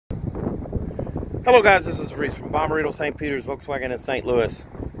Hello guys, this is Reese from Bommarito St. Peter's Volkswagen in St. Louis.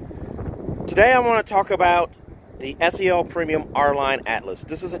 Today I want to talk about the SEL Premium R-Line Atlas.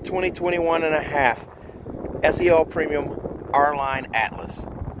 This is a 2021 and a half SEL Premium R-Line Atlas.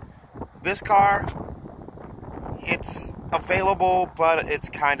 This car, it's available, but it's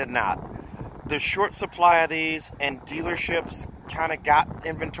kind of not. There's short supply of these, and dealerships kind of got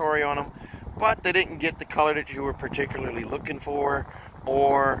inventory on them, but they didn't get the color that you were particularly looking for,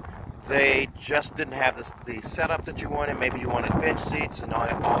 or they just didn't have the setup that you wanted. Maybe you wanted bench seats and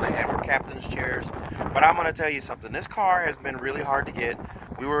all they had were captain's chairs. But I'm going to tell you something. This car has been really hard to get.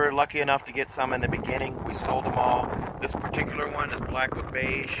 We were lucky enough to get some in the beginning. We sold them all. This particular one is black with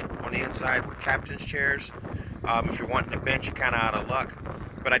beige on the inside with captain's chairs. If you're wanting a bench, you're kind of out of luck.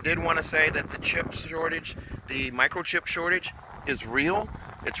 But I did want to say that the chip shortage, the microchip shortage, is real.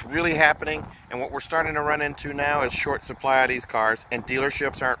 It's really happening, and what we're starting to run into now is short supply of these cars, and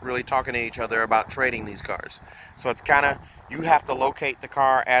dealerships aren't really talking to each other about trading these cars. So it's kind of, you have to locate the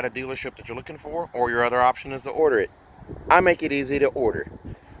car at a dealership that you're looking for, or your other option is to order it. I make it easy to order.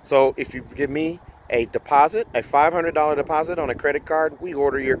 So if you give me a deposit, a $500 deposit on a credit card, we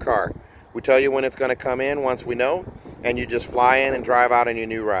order your car. We tell you when it's going to come in once we know, and you just fly in and drive out on your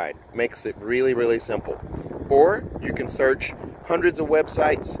new ride. Makes it really, really simple. Or you can search hundreds of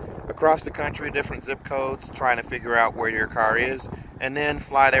websites across the country, different zip codes, trying to figure out where your car is, and then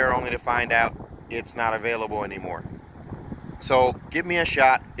fly there only to find out it's not available anymore. So give me a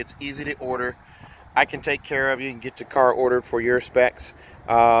shot. It's easy to order. I can take care of you and get your car ordered for your specs,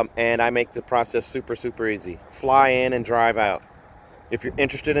 and I make the process super, super easy. Fly in and drive out. If you're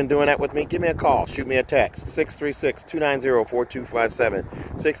interested in doing that with me, give me a call. Shoot me a text,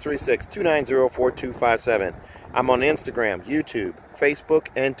 636-290-4257, 636-290-4257. I'm on Instagram, YouTube, Facebook,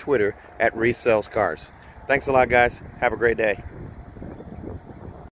 and Twitter at Reese Sells Cars. Thanks a lot, guys. Have a great day.